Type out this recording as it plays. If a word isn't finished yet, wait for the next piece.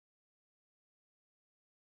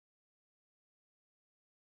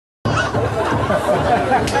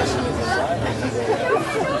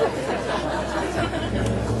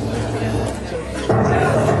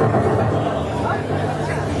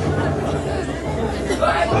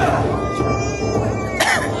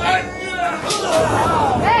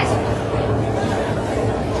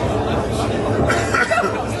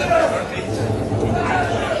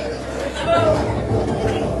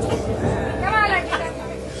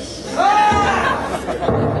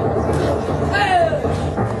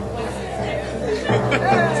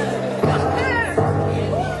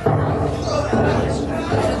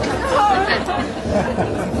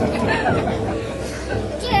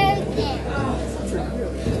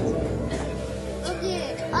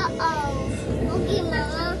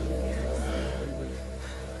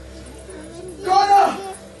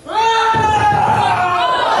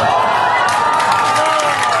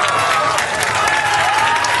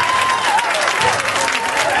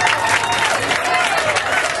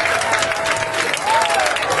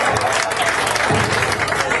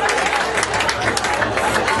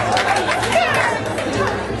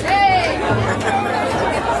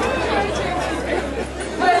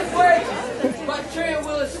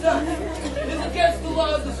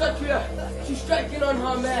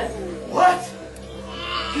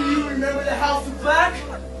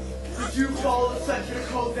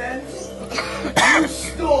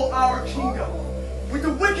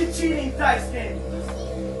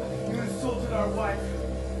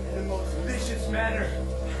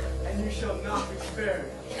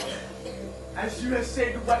As you have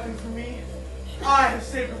saved a weapon for me, I have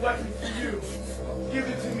saved a weapon for you. Give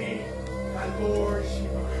it to me, my Lord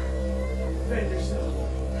Shiva. Defend yourself.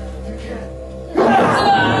 You can.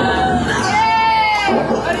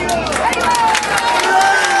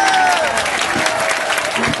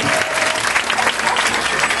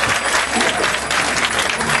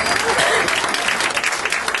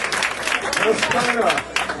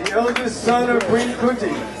 The eldest son of Queen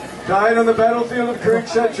Kunti, died on the battlefield of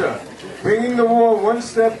Kurukshetra, bringing the war one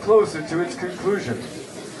step closer to its conclusion.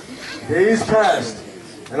 Days passed,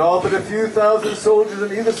 and all but a few thousand soldiers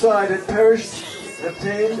on either side had perished and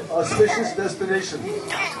obtained auspicious destinations.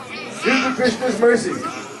 Due to Krishna's mercy,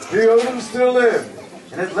 Duryodhana still lived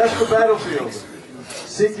and had left the battlefield,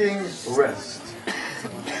 seeking rest.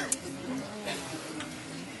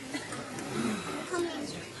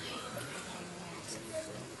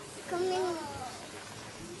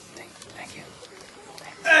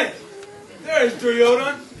 Hey! There's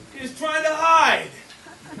Duryodhana. He's trying to hide.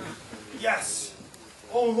 Yes.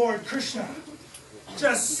 Oh, Lord Krishna.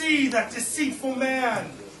 Just see that deceitful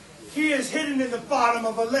man. He is hidden in the bottom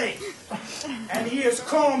of a lake. And he has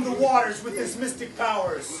calmed the waters with his mystic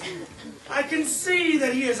powers. I can see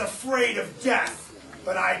that he is afraid of death.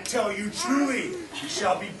 But I tell you truly, he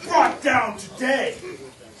shall be brought down today.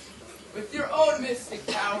 With your own mystic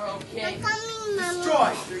power, O king,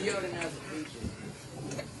 destroy Duryodhana's region.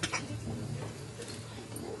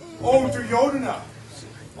 O Duryodhana,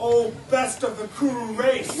 O best of the Kuru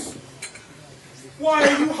race, why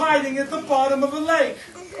are you hiding at the bottom of a lake?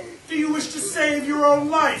 Do you wish to save your own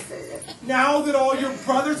life, now that all your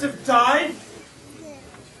brothers have died?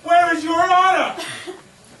 Where is your honor?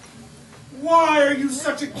 Why are you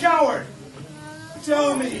such a coward?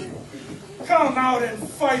 Tell me, come out and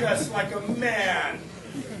fight us like a man.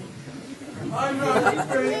 I'm not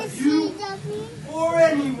afraid of you or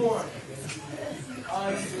anyone.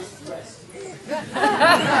 I'm just resting.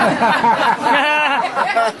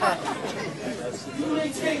 You may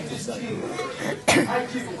take this kingdom. I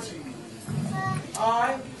give it to you.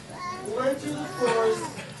 I will enter the forest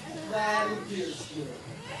glad and deerskin.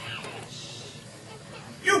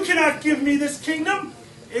 You cannot give me this kingdom.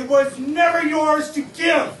 It was never yours to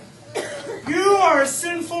give. You are a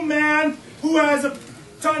sinful man who has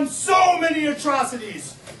done so many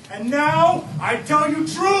atrocities. And now, I tell you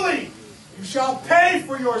truly, you shall pay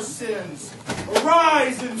for your sins.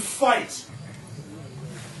 Arise and fight.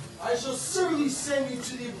 I shall certainly send you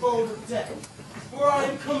to the abode of death, where I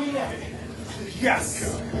am coming at you. Yes.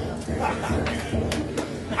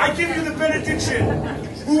 I give you the benediction.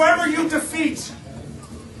 Whoever you defeat,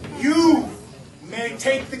 you may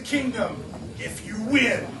take the kingdom if you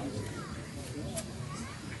win.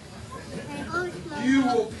 You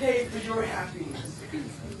will pay for your happiness.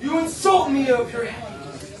 You insult me of your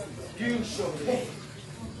happiness. You shall pay.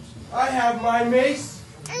 I have my mace.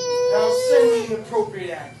 Now send me an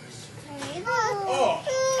appropriate address. Oh,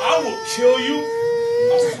 I will kill you.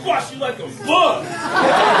 I'll squash you like a bug.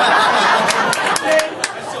 Today,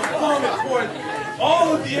 I shall vomit forth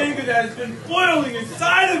all of the anger that has been boiling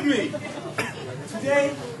inside of me.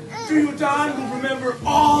 Today, Duryodhana will remember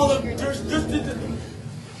all of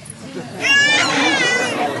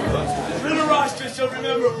Dhritarashtra shall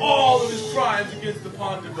remember all of his crimes against the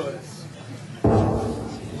Pandavas.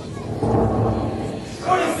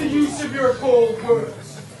 What is the use of your cold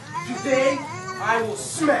words? Today, I will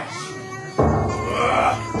smash you.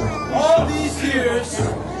 All these years,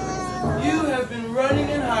 you have been running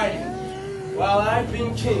and hiding while I've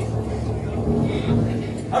been king.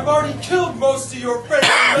 I've already killed most of your friends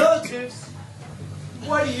and relatives.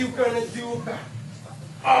 What are you gonna do about it?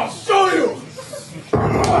 I'll show you!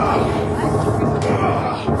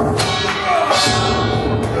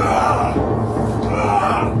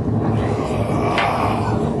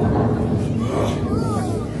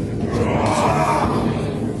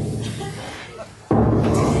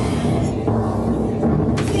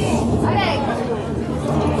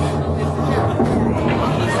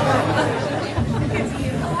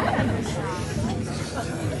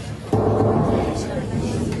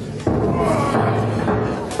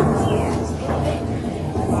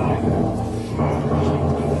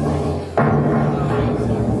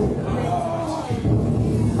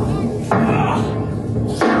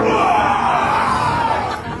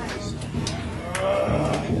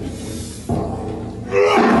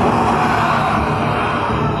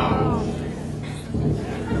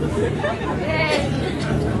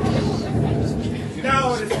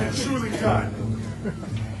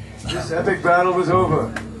 This epic battle was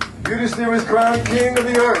over. Yudhisthira was crowned king of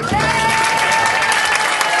the earth.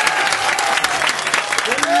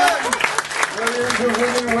 Millions of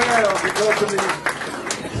women wailed because of the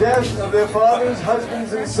death of their fathers,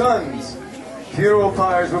 husbands, and sons. Funeral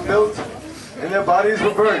pyres were built, and their bodies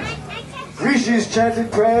were burnt. Rishis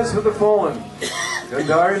chanted prayers for the fallen.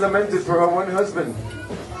 Gandhari lamented for her one husband,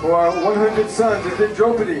 for our 100 sons, as did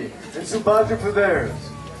Draupadi and Subhadra for theirs.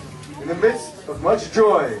 In the midst of much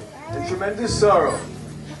joy and tremendous sorrow,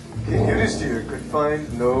 King Yudhisthira could find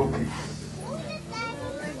no peace.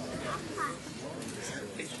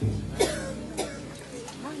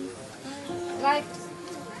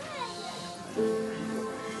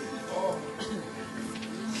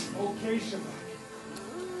 Oh, Kesava,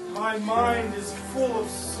 my mind is full of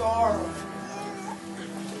sorrow.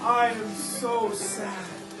 I am so sad.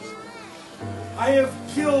 I have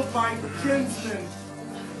killed my kinsman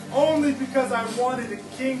only because I wanted a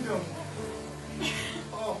kingdom.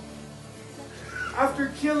 Oh.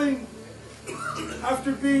 After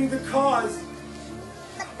being the cause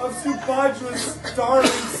of Subhadra's darling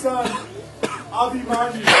son,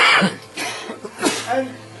 Abhimanyu, and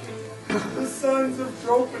the sons of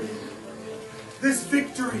Draupadi, this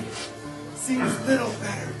victory seems little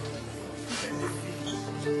better than defeat.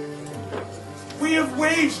 We have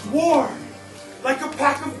waged war like a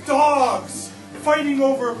pack of dogs fighting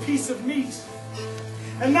over a piece of meat.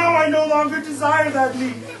 And now I no longer desire that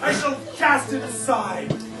meat. I shall cast it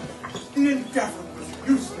aside. The endeavor was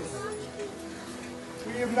useless.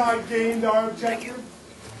 We have not gained our objective,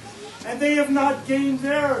 and they have not gained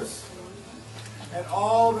theirs. And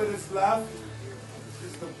all that is left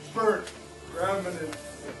is the burnt remnants.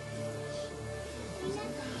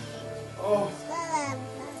 Oh, I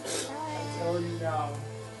tell you now,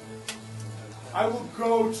 I will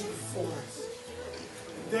go to the forest.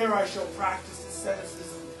 There I shall practice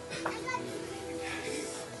asceticism.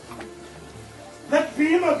 Let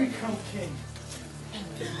Bhima become king.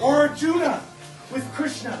 Or Arjuna with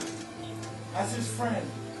Krishna as his friend.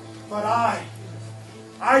 But I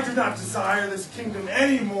do not desire this kingdom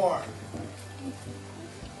anymore.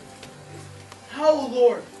 How, O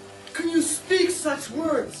Lord, can you speak such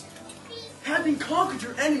words? Having conquered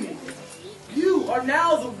your enemy, you are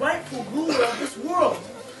now the rightful ruler of this world.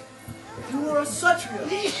 You are a Kshatriya.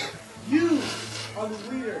 You are the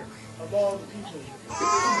leader of all the people. The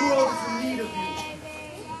world is in need of you.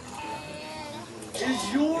 It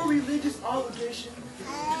is your religious obligation to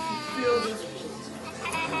fulfill this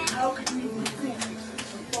world. How could you even think of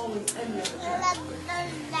following any other path?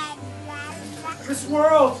 This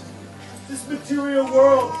world, this material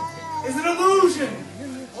world, is an illusion.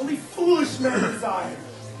 Only foolish men desire.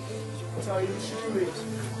 To tell you truly,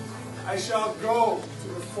 I shall go to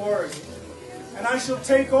the forest, and I shall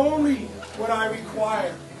take only what I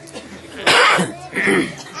require.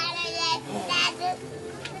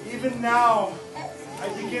 Even now, I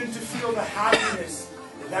begin to feel the happiness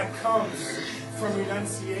that comes from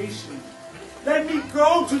renunciation. Let me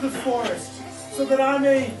go to the forest, so that I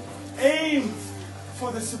may aim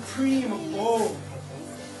for the supreme abode.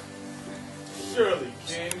 Surely,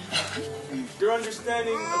 King, your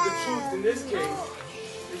understanding of the truth in this case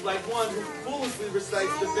is like one who foolishly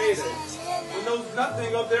recites the Vedas but knows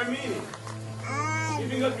nothing of their meaning.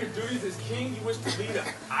 Giving up your duties as king, you wish to lead an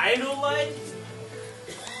idle life?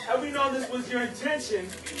 Had we known this was your intention,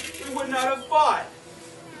 we would not have fought.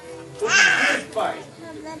 But we did fight.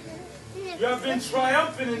 You have been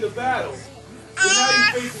triumphant in the battle, but now you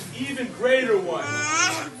face an even greater one.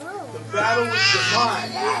 The battle with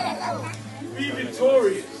divine. Be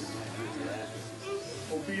victorious.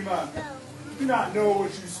 O Bhisma, you do not know what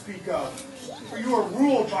you speak of, for you are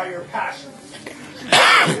ruled by your passions.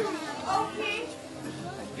 Oh, King,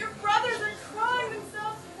 your brothers are crying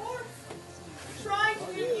themselves hoarse, trying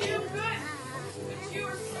to do you good, but you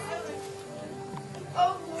are silent.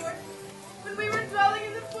 Oh, Lord, when we were dwelling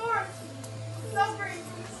in the forest, suffering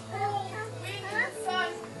from the cold, wind, and sun,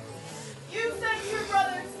 you said to your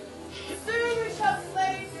brothers, soon we shall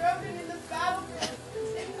slay Duryodhana in the battlefield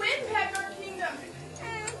and win-peck our kingdom.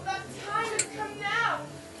 That time has come now,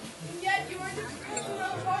 and yet you are depressing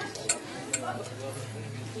our hearts.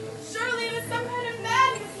 Surely it is some kind of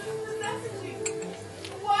madness that is possessing you.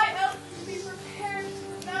 Why else to be prepared to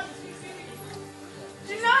renounce you?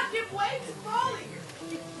 Do not give way to folly.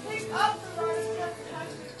 Take up the rod of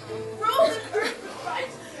chastisement. Rule this earth with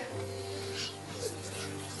righteousness.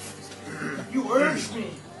 You urge me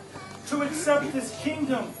to accept this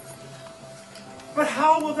kingdom. But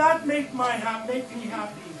how will that make me happy?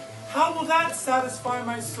 How will that satisfy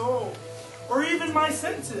my soul, or even my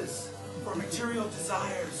senses? For material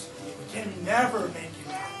desires can never make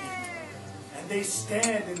you happy, and they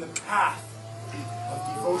stand in the path of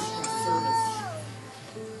devotional service.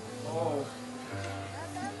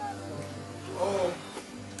 Oh,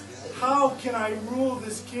 how can I rule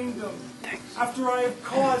this kingdom after I have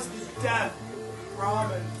caused the death of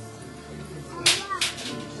Brahmins?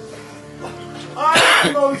 I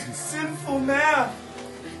am the most sinful man.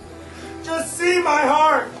 Just see my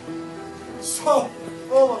heart, so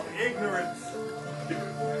full of ignorance.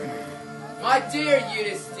 My dear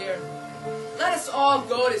Yudhisthira, let us all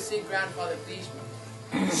go to see Grandfather Bhisma.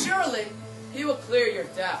 Surely he will clear your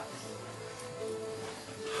doubts.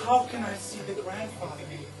 How can I see the grandfather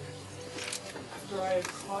after I have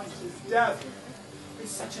caused his death in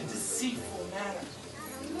such a deceitful manner?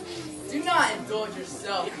 Do not indulge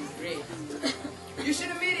yourself in grief. You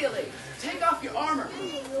should immediately take off your armor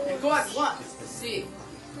and go at once to see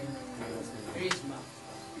Bhisma.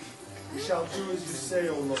 We shall do as you say,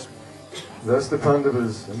 O Lord. Thus the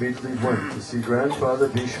Pandavas immediately went to see Grandfather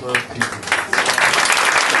Bhisma peacefully.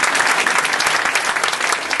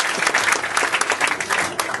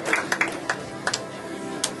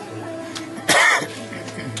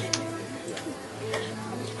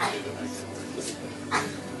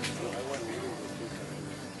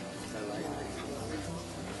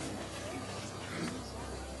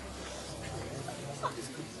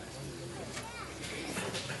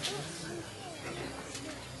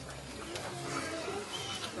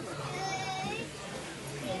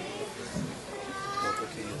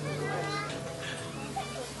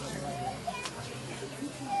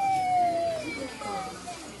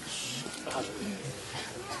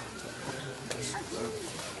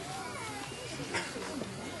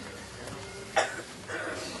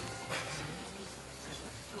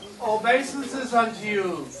 Obeisances unto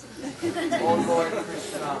you, O Lord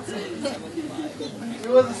Krishna.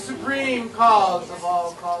 You are the supreme cause of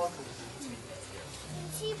all causes.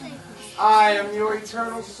 I am your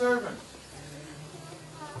eternal servant.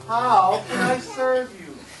 How can I serve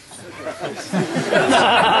you?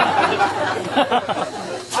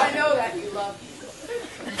 I know that you love me.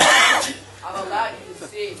 I've allowed you to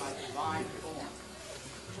see my divine form.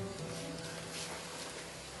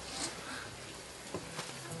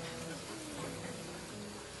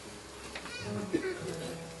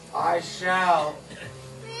 I shall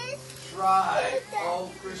try,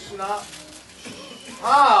 O Krishna.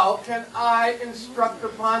 How can I instruct the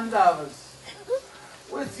Pandavas?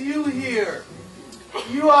 With you here,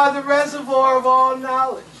 you are the reservoir of all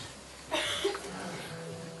knowledge.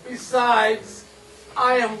 Besides,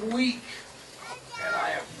 I am weak and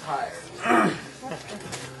I am tired.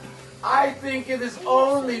 I think it is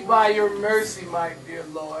only by your mercy, my dear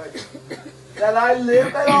Lord, that I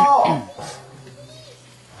live at all.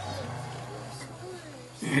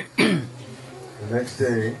 The next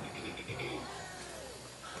day,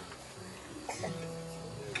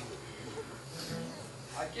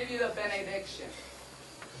 I give you the benediction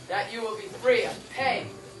that you will be free of pain,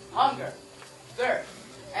 hunger, thirst,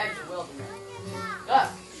 and bewilderment.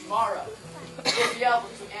 Thus, tomorrow, you will be able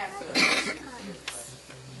to answer.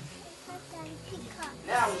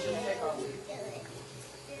 Now we shall take our leave.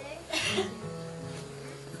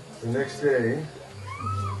 the next day,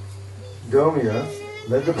 Domya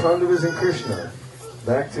led the Pandavas and Krishna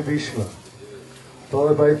back to Bhisma,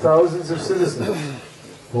 followed by thousands of citizens.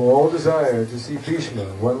 who all desire to see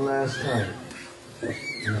Bhisma one last time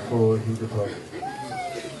before he departed.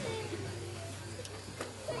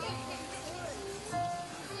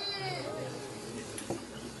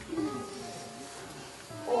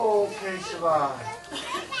 Oh Keshava,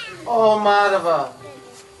 oh Madhava,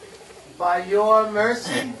 by your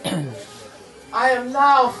mercy, I am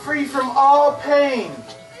now free from all pain.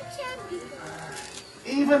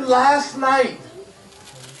 Even last night,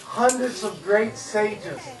 hundreds of great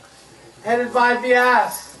sages, headed by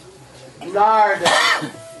Vyas, Narada,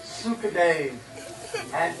 Sukadev,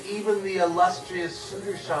 and even the illustrious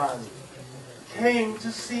Sudarshan, came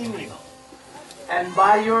to see me. And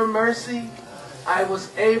by your mercy, I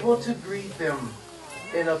was able to greet them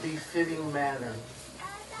in a befitting manner.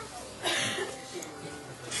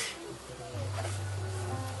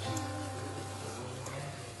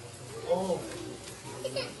 Oh,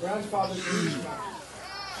 Grandfather Krishna,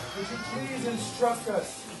 would you please instruct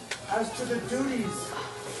us as to the duties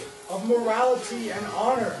of morality and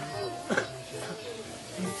honor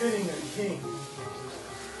befitting a king?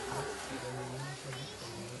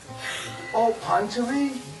 Oh,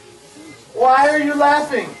 Panchali, why are you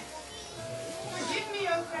laughing? Forgive me,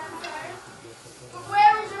 O grandsire, but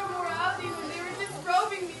where was your morality when they were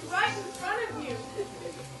disrobing me right in front of you?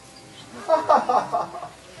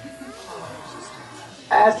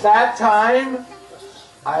 At that time,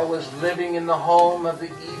 I was living in the home of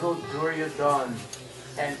the evil Duryodhana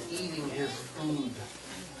and eating his food.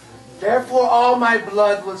 Therefore all my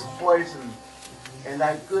blood was poisoned, and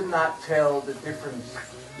I could not tell the difference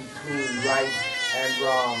between right and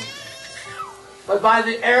wrong. But by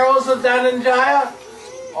the arrows of Dhananjaya,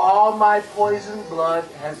 all my poisoned blood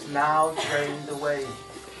has now drained away.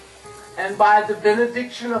 And by the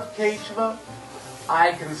benediction of Keshava,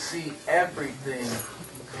 I can see everything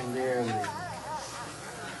clearly.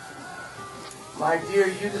 My dear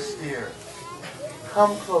Yudhisthira,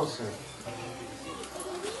 come closer.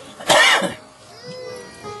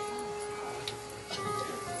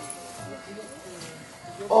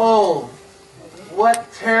 Oh,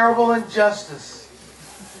 what terrible injustice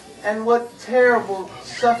and what terrible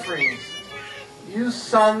sufferings you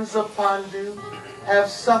sons of Pandu have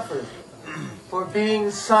suffered for being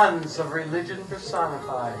sons of religion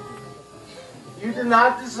personified. You do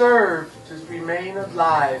not deserve to remain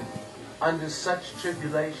alive under such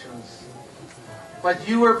tribulations, but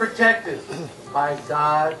you were protected by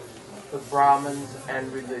God, the Brahmins,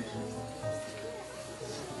 and religion.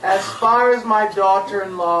 As far as my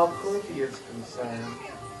daughter-in-law Kunti is concerned,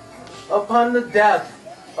 upon the death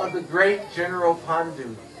of the great General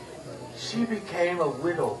Pandu, she became a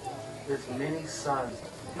widow with many sons.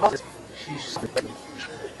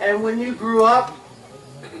 And when you grew up,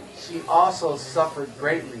 she also suffered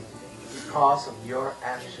greatly because of your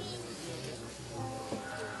actions.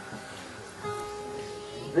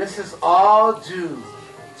 This is all due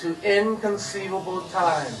to inconceivable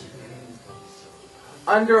time,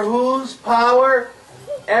 under whose power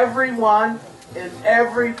everyone in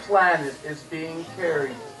every planet is being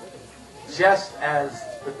carried, just as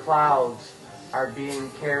the clouds are being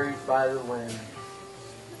carried by the wind.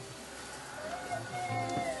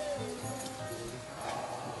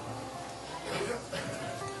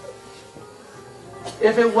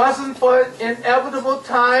 If it wasn't for inevitable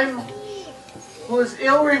time, who is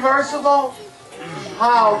irreversible,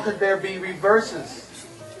 how could there be reverses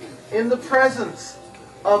in the presence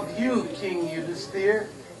of you, King Yudhisthira,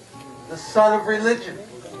 the son of religion,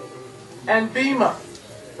 and Bhima,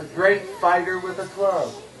 the great fighter with a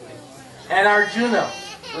club, and Arjuna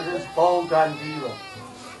with his bow Gandiva,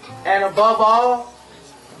 and above all,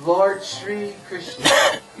 Lord Sri Krishna,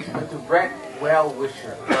 the direct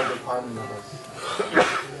well-wisher of the Pandavas.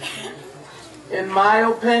 In my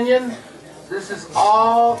opinion, this is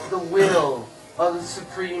all the will of the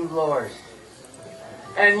Supreme Lord,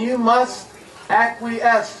 and you must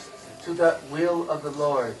acquiesce to that will of the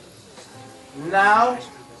Lord. Now,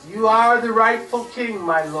 you are the rightful king,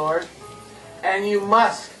 my lord, and you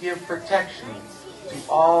must give protection to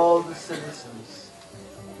all the citizens.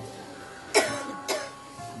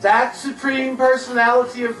 That Supreme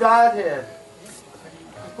Personality of Godhead,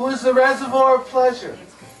 who is the reservoir of pleasure,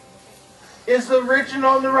 is the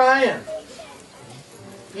original Narayan.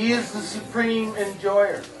 He is the supreme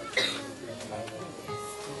enjoyer.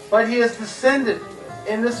 But he has descended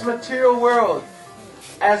in this material world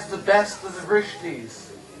as the best of the Vrishnis,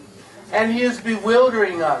 and he is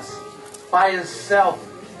bewildering us by his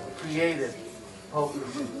self-created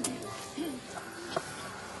potency.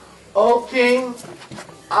 O King,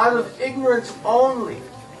 out of ignorance only,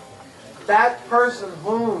 that person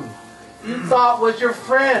whom you thought was your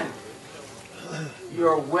friend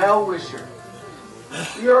your well-wisher,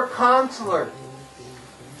 your counselor,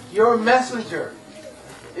 your messenger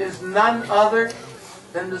is none other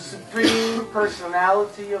than the Supreme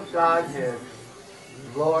Personality of Godhead,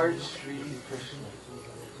 Lord Sri Krishna.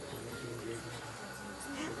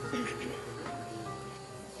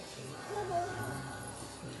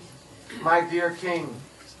 My dear King,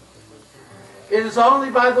 it is only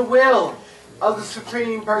by the will of the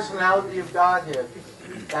Supreme Personality of Godhead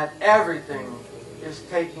that everything is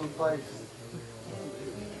taking place.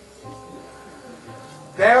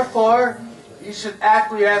 Therefore, you should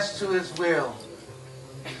acquiesce to His will.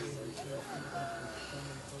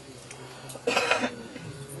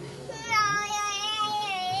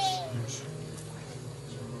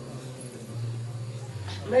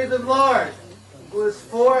 May the Lord, who is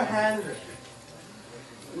four-handed,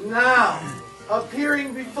 now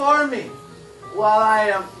appearing before me while I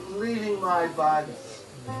am leaving my body.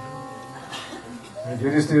 At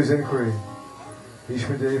Yudhishthira's inquiry,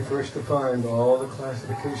 Bhisma Deva first defined all the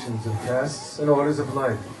classifications of castes and orders of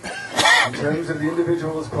life in terms of the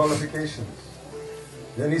individual's qualifications.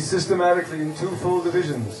 Then he systematically, in twofold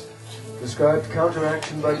divisions, described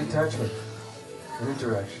counteraction by detachment and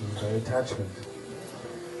interaction by attachment.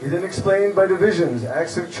 He then explained by divisions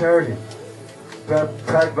acts of charity,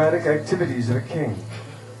 pragmatic activities of a king,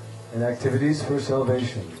 and activities for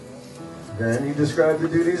salvation. Then he described the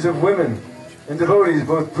duties of women and devotees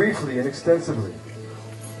both briefly and extensively.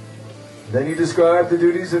 Then he described the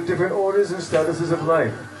duties of different orders and statuses of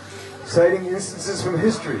life, citing instances from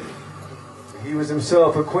history. He was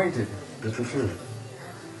himself acquainted with the truth.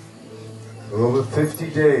 For over 50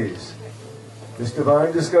 days, this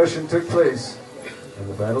divine discussion took place on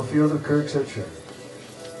the battlefield of Kurukshetra.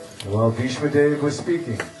 And while Bhisma Deva was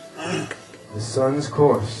speaking, the sun's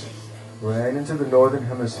course ran into the northern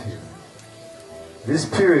hemisphere. This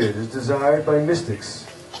period is desired by mystics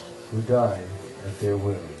who die at their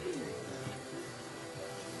will.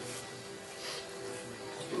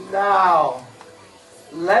 Now,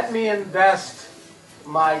 let me invest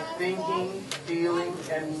my thinking, feeling,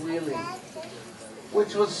 and willing,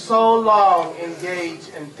 which was so long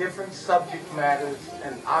engaged in different subject matters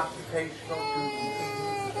and occupational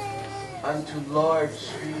duties, unto Lord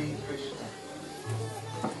Sri Krishna.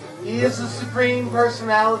 He is the Supreme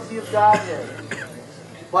Personality of Godhead,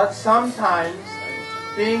 but sometimes,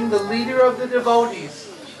 being the leader of the devotees,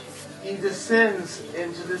 He descends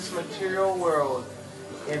into this material world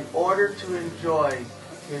in order to enjoy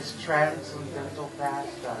His transcendental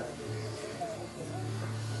pastimes.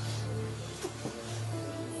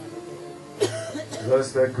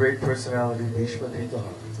 Thus that great personality, Bhisma Deva,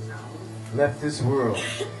 left this world.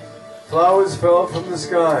 Flowers fell from the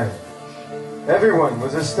sky. Everyone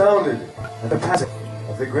was astounded at the passing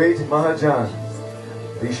of the great Mahajan,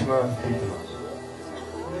 Bhisma Deva.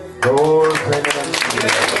 Lord,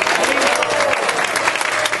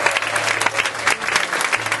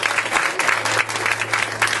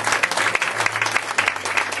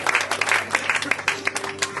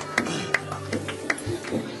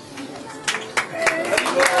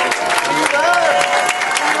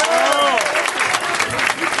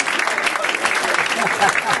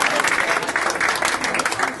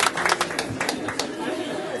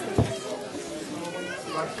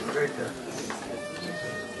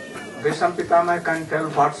 Bhisma Pitama can tell,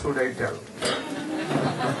 what should I tell?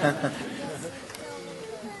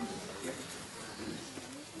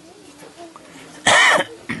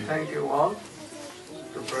 Thank you all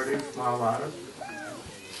to produce Mahabharata.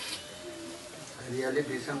 Really,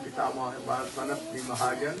 Bhisma Pitama was one of the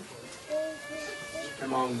Mahajan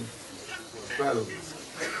among 12.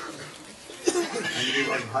 And he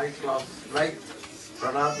was high class, like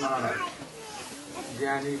Prahlad Maharaj,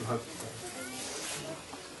 Jnani Bhakti.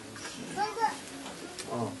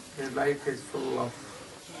 Oh, his life is full of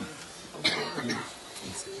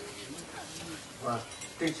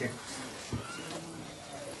teachings.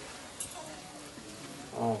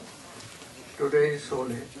 Oh, today is so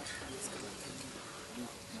late,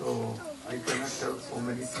 so I cannot tell so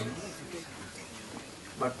many things.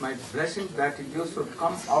 But my blessing that you should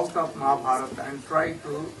come out of Mahabharata and try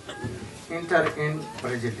to enter in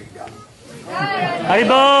Brajaliga.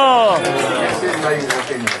 Haribo! This is my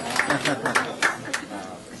opinion.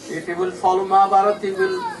 If you will follow Mahabharata,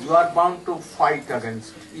 you are bound to fight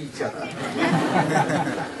against each other.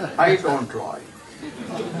 I don't try.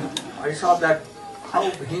 I saw that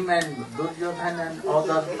how Bhima and Duryodhana and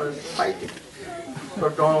others were fighting. So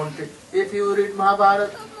don't. If you read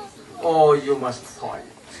Mahabharata, oh, you must fight.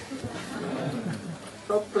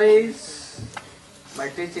 So please, by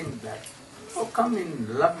teaching that, oh, come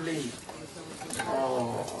in lovely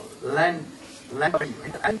land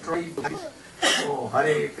and try to oh,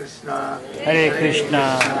 Hare Krishna,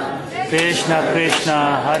 Krishna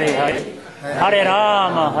Krishna, Hare Hare, Hare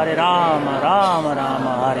Rama, Rama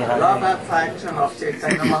Rama, Hare Hare. Love affection of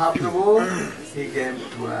Chaitanya Mahaprabhu, he came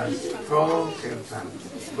to us through Kirtan.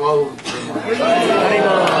 Go,